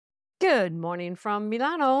Good morning from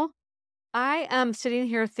Milano. I am sitting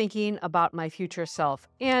here thinking about my future self.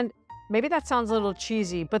 And maybe that sounds a little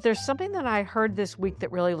cheesy, but there's something that I heard this week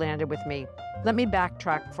that really landed with me. Let me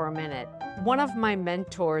backtrack for a minute. One of my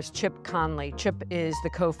mentors, Chip Conley, Chip is the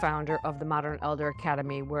co-founder of the Modern Elder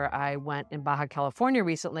Academy, where I went in Baja California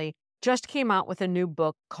recently, just came out with a new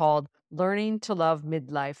book called Learning to Love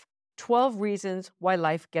Midlife, 12 Reasons Why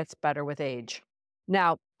Life Gets Better with Age.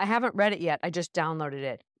 Now, I haven't read it yet. I just downloaded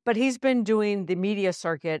it. But he's been doing the media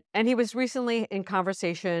circuit, and he was recently in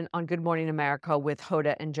conversation on Good Morning America with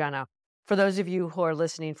Hoda and Jenna. For those of you who are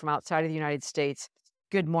listening from outside of the United States,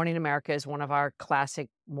 Good Morning America is one of our classic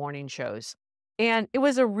morning shows. And it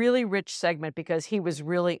was a really rich segment because he was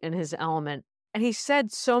really in his element. And he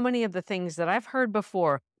said so many of the things that I've heard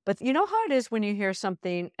before. But you know how it is when you hear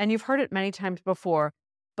something, and you've heard it many times before,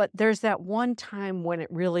 but there's that one time when it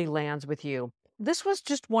really lands with you. This was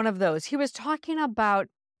just one of those. He was talking about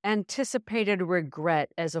anticipated regret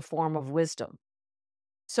as a form of wisdom.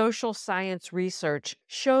 Social science research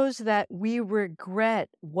shows that we regret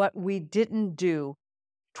what we didn't do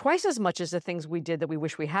twice as much as the things we did that we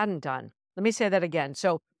wish we hadn't done. Let me say that again.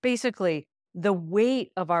 So basically, the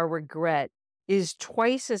weight of our regret is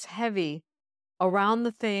twice as heavy around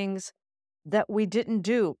the things that we didn't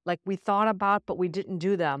do, like we thought about, but we didn't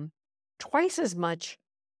do them, twice as much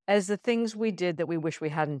as the things we did that we wish we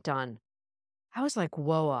hadn't done. I was like,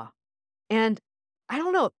 whoa. And I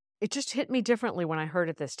don't know, it just hit me differently when I heard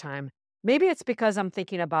it this time. Maybe it's because I'm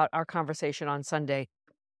thinking about our conversation on Sunday.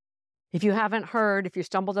 If you haven't heard, if you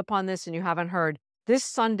stumbled upon this and you haven't heard, this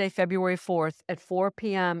Sunday, February 4th at 4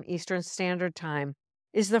 p.m. Eastern Standard Time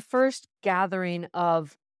is the first gathering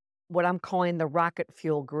of what I'm calling the Rocket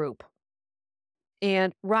Fuel group.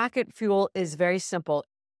 And Rocket Fuel is very simple.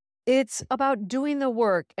 It's about doing the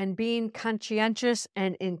work and being conscientious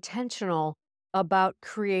and intentional about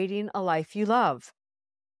creating a life you love.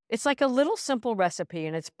 It's like a little simple recipe,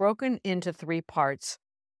 and it's broken into 3 parts.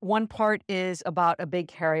 One part is about a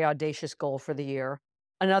big, hairy, audacious goal for the year.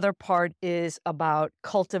 Another part is about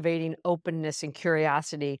cultivating openness and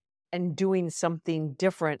curiosity and doing something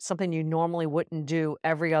different, something you normally wouldn't do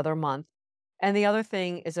every other month. And the other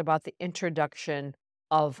thing is about the introduction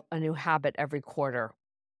of a new habit every quarter.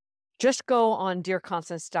 Just go on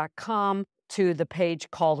dearconstance.com to the page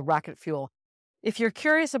called Rocket Fuel. If you're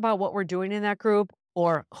curious about what we're doing in that group,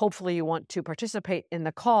 or hopefully you want to participate in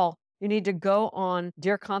the call, you need to go on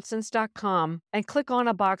dearconstance.com and click on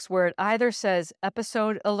a box where it either says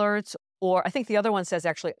episode alerts, or I think the other one says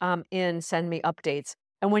actually, I'm in, send me updates.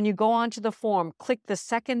 And when you go onto the form, click the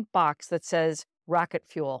second box that says Rocket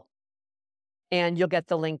Fuel, and you'll get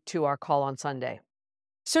the link to our call on Sunday.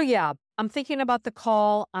 So yeah, I'm thinking about the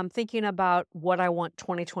call. I'm thinking about what I want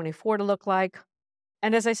 2024 to look like.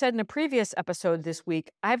 And as I said in a previous episode this week,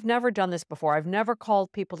 I've never done this before. I've never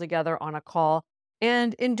called people together on a call.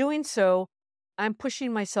 And in doing so, I'm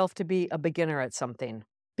pushing myself to be a beginner at something,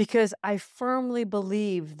 because I firmly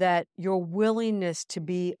believe that your willingness to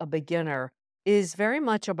be a beginner is very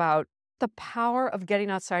much about the power of getting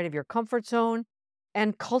outside of your comfort zone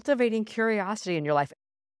and cultivating curiosity in your life.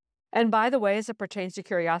 And by the way, as it pertains to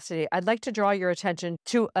curiosity, I'd like to draw your attention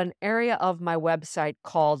to an area of my website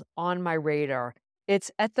called On My Radar.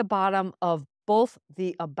 It's at the bottom of both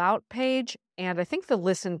the About page and I think the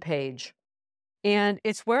Listen page. And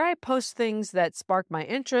it's where I post things that spark my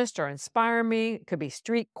interest or inspire me. It could be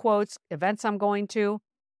street quotes, events I'm going to,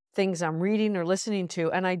 things I'm reading or listening to.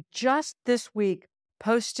 And I just this week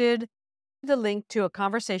posted the link to a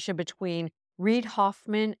conversation between Reid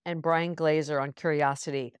Hoffman and Brian Glazer on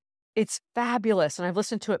curiosity. It's fabulous, and I've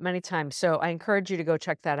listened to it many times, so I encourage you to go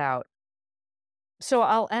check that out. So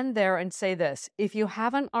I'll end there and say this. If you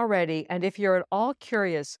haven't already, and if you're at all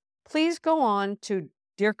curious, please go on to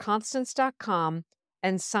dearconstance.com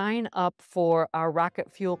and sign up for our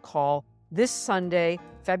Rocket Fuel call this Sunday,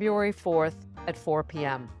 February 4th at 4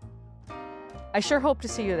 p.m. I sure hope to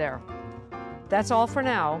see you there. That's all for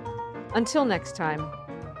now. Until next time,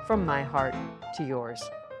 from my heart to yours.